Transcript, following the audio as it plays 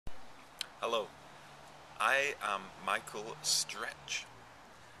Hello, I am Michael Stretch.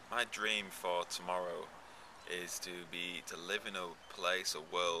 My dream for tomorrow is to live in a place, a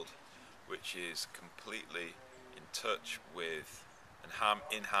world, which is completely in touch with and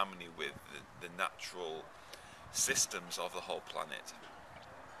in harmony with the natural systems of the whole planet.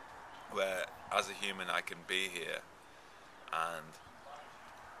 Where, as a human, I can be here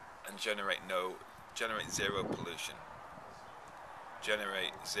and generate zero pollution,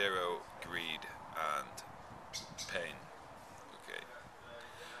 generate zero greed and pain. Okay,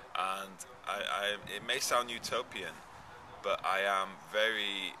 and it may sound utopian, but I am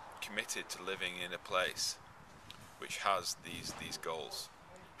very committed to living in a place which has these goals.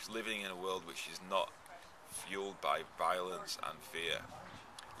 It's living in a world which is not fueled by violence and fear.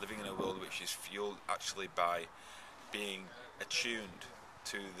 Living in a world which is fueled actually by being attuned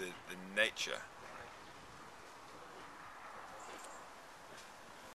to the nature